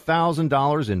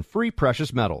 $10,000 in free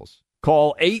precious metals.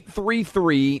 Call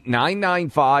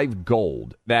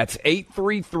 833-995-GOLD. That's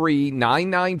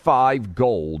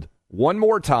 833-995-GOLD. One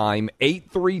more time,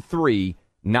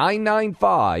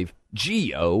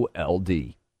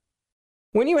 833-995-GOLD.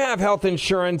 When you have health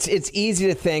insurance, it's easy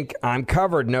to think, I'm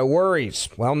covered, no worries.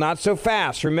 Well, not so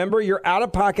fast. Remember, your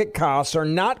out-of-pocket costs are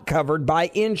not covered by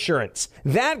insurance.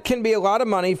 That can be a lot of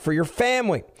money for your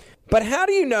family. But how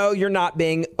do you know you're not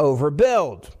being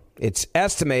overbilled? It's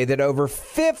estimated that over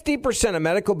 50% of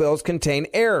medical bills contain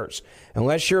errors.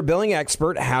 Unless you're a billing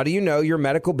expert, how do you know your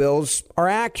medical bills are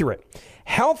accurate?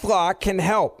 HealthLock can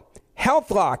help.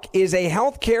 HealthLock is a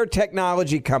healthcare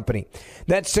technology company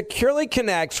that securely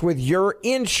connects with your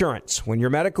insurance. When your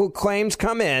medical claims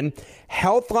come in,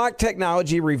 HealthLock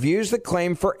technology reviews the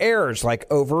claim for errors like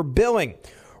overbilling,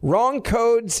 wrong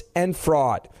codes, and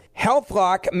fraud.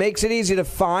 HealthLock makes it easy to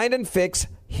find and fix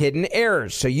hidden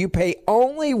errors, so you pay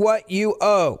only what you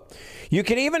owe. You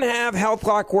can even have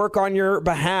HealthLock work on your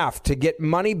behalf to get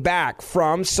money back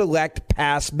from select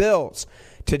past bills.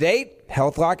 To date,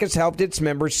 HealthLock has helped its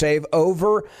members save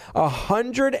over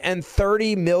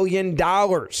 $130 million.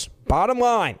 Bottom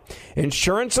line,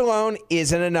 insurance alone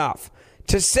isn't enough.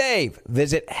 To save,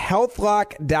 visit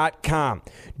healthlock.com.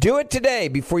 Do it today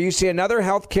before you see another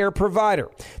healthcare provider.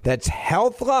 That's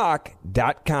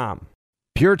healthlock.com.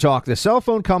 Pure Talk, the cell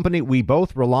phone company we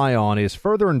both rely on, is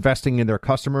further investing in their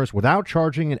customers without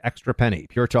charging an extra penny.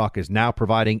 Pure Talk is now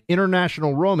providing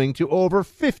international roaming to over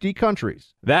 50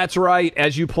 countries. That's right.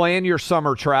 As you plan your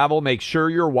summer travel, make sure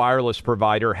your wireless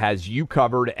provider has you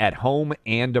covered at home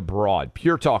and abroad.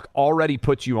 Pure Talk already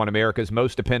puts you on America's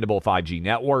most dependable 5G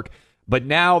network, but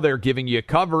now they're giving you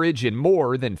coverage in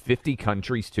more than 50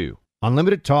 countries, too.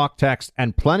 Unlimited talk, text,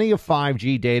 and plenty of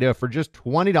 5G data for just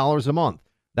 $20 a month.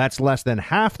 That's less than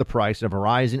half the price of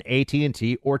Verizon,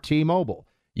 AT&T, or T-Mobile.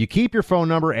 You keep your phone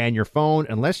number and your phone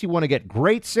unless you want to get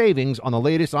great savings on the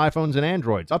latest iPhones and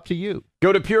Androids. Up to you.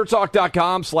 Go to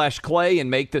puretalk.com/Clay and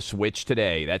make the switch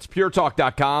today. That's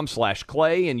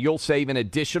puretalk.com/Clay, and you'll save an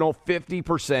additional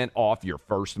 50% off your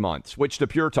first month. Switch to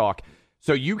Pure Talk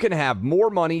so you can have more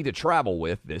money to travel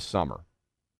with this summer.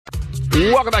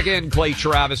 Welcome back in, Clay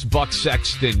Travis, Buck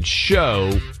Sexton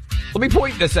Show. Let me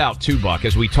point this out too, Buck,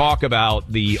 as we talk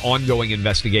about the ongoing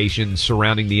investigations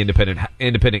surrounding the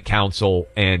independent counsel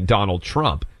and Donald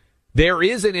Trump. There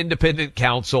is an independent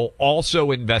counsel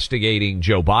also investigating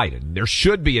Joe Biden. There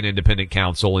should be an independent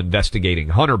counsel investigating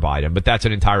Hunter Biden, but that's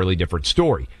an entirely different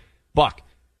story. Buck,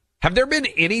 have there been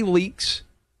any leaks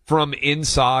from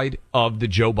inside of the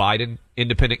Joe Biden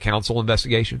independent counsel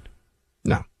investigation?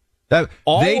 No. They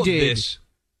did. This.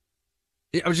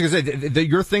 I was just going to say,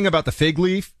 your thing about the fig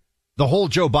leaf, the whole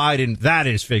Joe Biden, that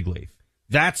is fig leaf.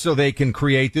 That's so they can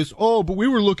create this, but we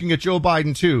were looking at Joe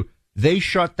Biden too. They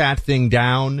shut that thing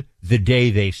down the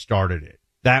day they started it.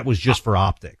 That was just for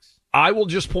optics. I will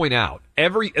just point out,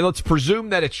 let's presume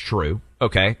that it's true,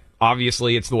 okay?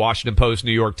 Obviously, it's the Washington Post,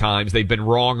 New York Times. They've been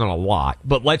wrong on a lot.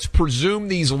 But let's presume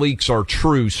these leaks are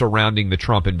true surrounding the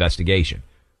Trump investigation.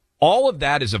 All of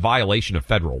that is a violation of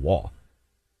federal law.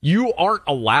 You aren't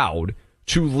allowed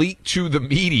to leak to the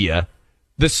media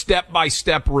the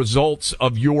step-by-step results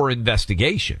of your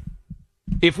investigation.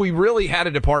 If we really had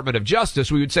a Department of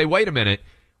Justice, we would say, wait a minute,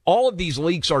 all of these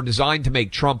leaks are designed to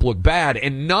make Trump look bad,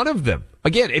 and none of them.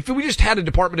 Again, if we just had a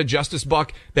Department of Justice,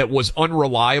 Buck, that was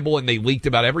unreliable and they leaked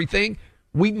about everything,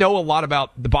 we'd know a lot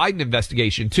about the Biden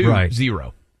investigation, too. Right.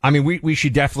 Zero. I mean, we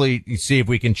should definitely see if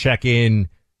we can check in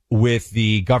with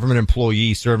the government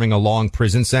employee serving a long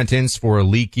prison sentence for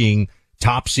leaking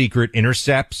top-secret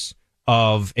intercepts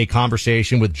of a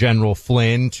conversation with General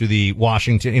Flynn to the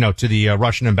Washington, to the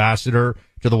Russian ambassador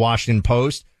to the Washington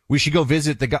Post. We should go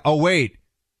visit the guy. Oh, wait.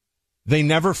 They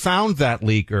never found that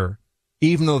leaker,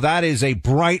 even though that is a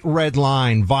bright red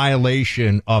line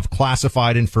violation of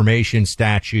classified information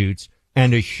statutes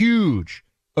and a huge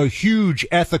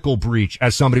ethical breach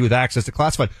as somebody with access to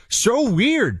classified. So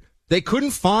weird. They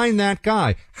couldn't find that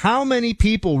guy. How many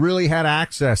people really had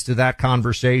access to that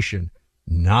conversation?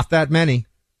 Not that many.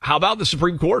 How about the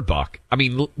Supreme Court, Buck? I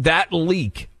mean, that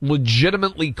leak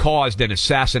legitimately caused an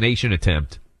assassination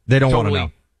attempt. They don't want to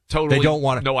know. Totally. They don't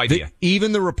want to. No idea.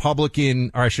 Even the Republican,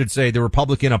 or I should say the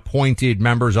Republican appointed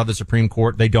members of the Supreme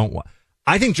Court, they don't want.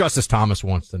 I think Justice Thomas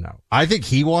wants to know. I think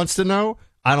he wants to know.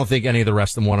 I don't think any of the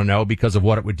rest of them want to know because of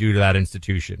what it would do to that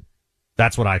institution.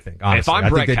 That's what I think, honestly. If I'm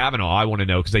Brett Kavanaugh, I want to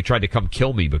know because they tried to come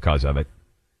kill me because of it.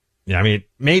 Yeah, I mean,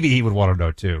 maybe he would want to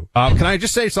know too. Can I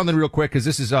just say something real quick? Because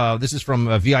this is from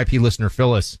a VIP listener,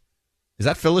 Phyllis. Is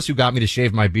that Phyllis who got me to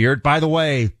shave my beard? By the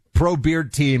way, Pro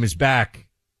Beard Team is back.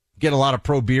 Get a lot of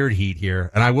pro beard heat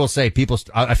here, and I will say,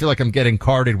 I feel like I'm getting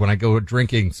carded when I go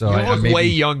drinking. So you look way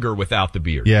younger without the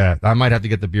beard. Yeah, I might have to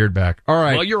get the beard back. All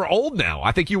right. Well, you're old now.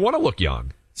 I think you want to look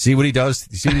young. See what he does?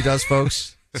 You see what he does,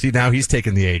 folks? See, now he's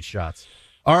taking the age shots.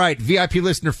 All right, VIP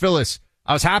listener Phyllis.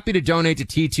 I was happy to donate to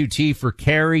T2T for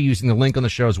Carrie using the link on the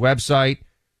show's website.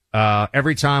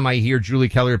 Every time I hear Julie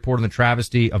Kelly report on the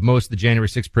travesty of most of the January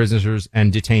 6th prisoners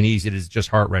and detainees, it is just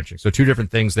heart-wrenching. So two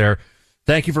different things there.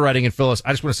 Thank you for writing in, Phyllis.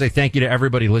 I just want to say thank you to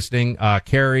everybody listening.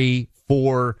 Carrie,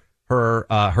 for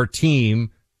her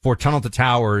team, for Tunnel to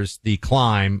Towers, the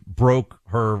climb, broke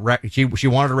her she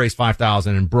wanted to raise $5,000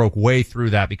 and broke way through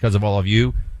that because of all of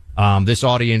you. This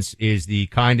audience is the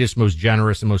kindest, most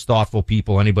generous, and most thoughtful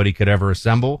people anybody could ever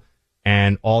assemble.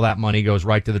 And all that money goes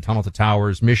right to the Tunnel to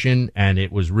Towers mission. And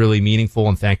it was really meaningful.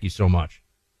 And thank you so much.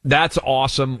 That's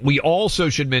awesome. We also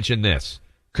should mention this.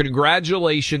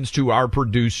 Congratulations to our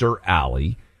producer,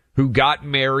 Allie, who got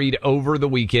married over the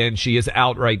weekend. She is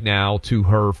out right now to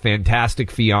her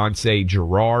fantastic fiance,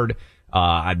 Gerard.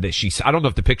 I don't know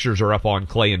if the pictures are up on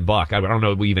Clay and Buck. I don't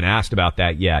know if we even asked about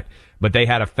that yet. But they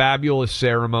had a fabulous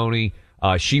ceremony.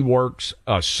 She works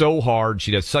so hard.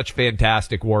 She does such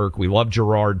fantastic work. We love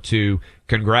Gerard, too.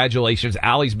 Congratulations.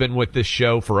 Allie's been with this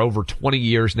show for over 20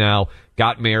 years now.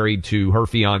 Got married to her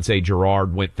fiancé,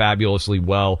 Gerard. Went fabulously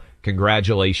well.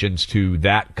 Congratulations to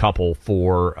that couple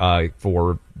for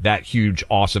that huge,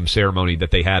 awesome ceremony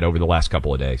that they had over the last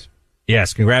couple of days.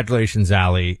 Yes, congratulations,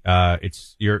 Allie.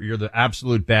 You're the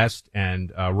absolute best,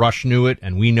 and Rush knew it,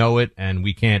 and we know it, and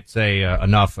we can't say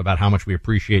enough about how much we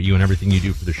appreciate you and everything you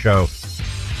do for the show.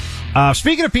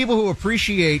 Speaking of people who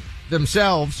appreciate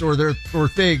themselves or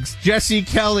things, Jesse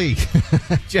Kelly,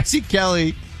 Jesse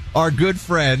Kelly, our good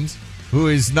friend, who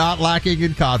is not lacking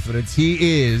in confidence.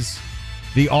 He is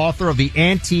the author of the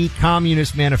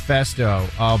Anti-Communist Manifesto.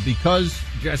 Because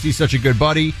Jesse's such a good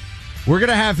buddy, We're going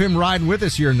to have him riding with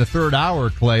us here in the third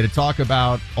hour, Clay, to talk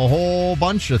about a whole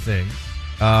bunch of things,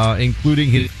 including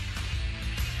his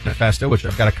manifesto, which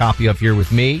I've got a copy of here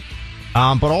with me.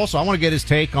 But also, I want to get his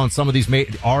take on some of these.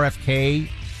 RFK,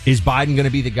 is Biden going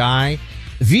to be the guy?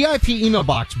 VIP email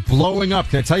box blowing up.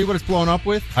 Can I tell you what it's blowing up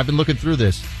with? I've been looking through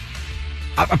this.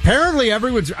 Apparently, I'm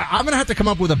going to have to come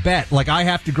up with a bet. Like, I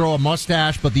have to grow a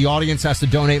mustache, but the audience has to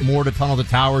donate more to Tunnel to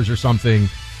Towers or something.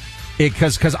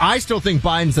 Because I still think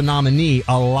Biden's the nominee.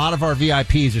 A lot of our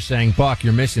VIPs are saying, Buck,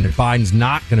 you're missing it. Biden's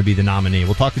not going to be the nominee.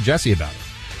 We'll talk to Jesse about it.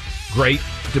 Great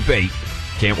debate.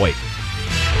 Can't wait.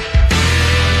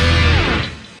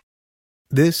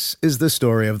 This is the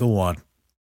story of the one.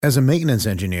 As a maintenance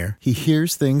engineer, he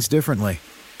hears things differently.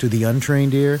 To the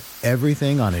untrained ear,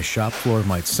 everything on his shop floor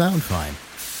might sound fine,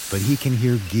 but he can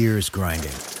hear gears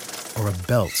grinding or a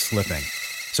belt slipping.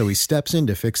 So he steps in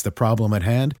to fix the problem at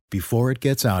hand before it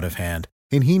gets out of hand.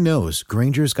 And he knows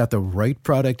Grainger's got the right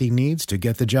product he needs to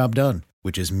get the job done,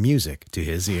 which is music to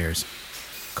his ears.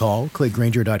 Call, click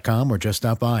Grainger.com, or just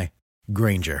stop by.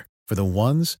 Grainger, for the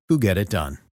ones who get it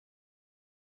done.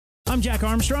 I'm Jack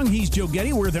Armstrong. He's Joe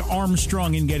Getty. We're the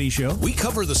Armstrong and Getty Show. We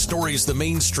cover the stories the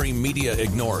mainstream media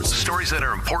ignores. Stories that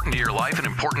are important to your life and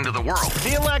important to the world.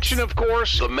 The election, of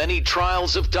course. The many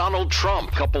trials of Donald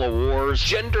Trump. Couple of wars.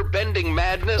 Gender-bending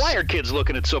madness. Why are kids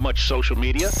looking at so much social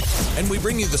media? And we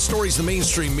bring you the stories the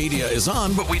mainstream media is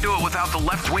on, But we do it without the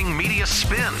left-wing media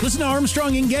spin. Listen to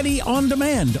Armstrong and Getty on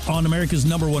demand on America's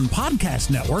 #1 podcast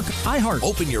network, iHeart.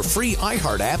 Open your free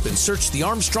iHeart app and search the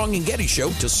Armstrong and Getty Show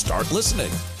to start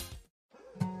listening.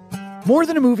 More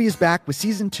Than a Movie is back with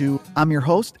Season 2. I'm your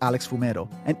host, Alex Fumero,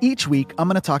 and each week I'm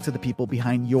going to talk to the people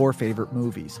behind your favorite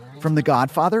movies. From The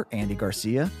Godfather, Andy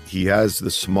Garcia. He has the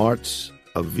smarts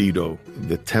of Vito,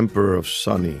 the temper of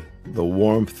Sonny, the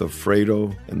warmth of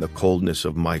Fredo, and the coldness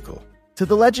of Michael. To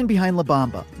the legend behind La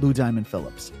Bamba, Lou Diamond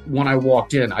Phillips. When I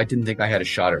walked in, I didn't think I had a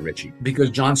shot at Richie because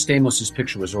John Stamos'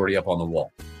 picture was already up on the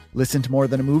wall. Listen to More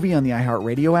Than a Movie on the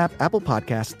iHeartRadio app, Apple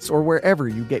Podcasts, or wherever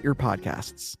you get your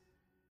podcasts.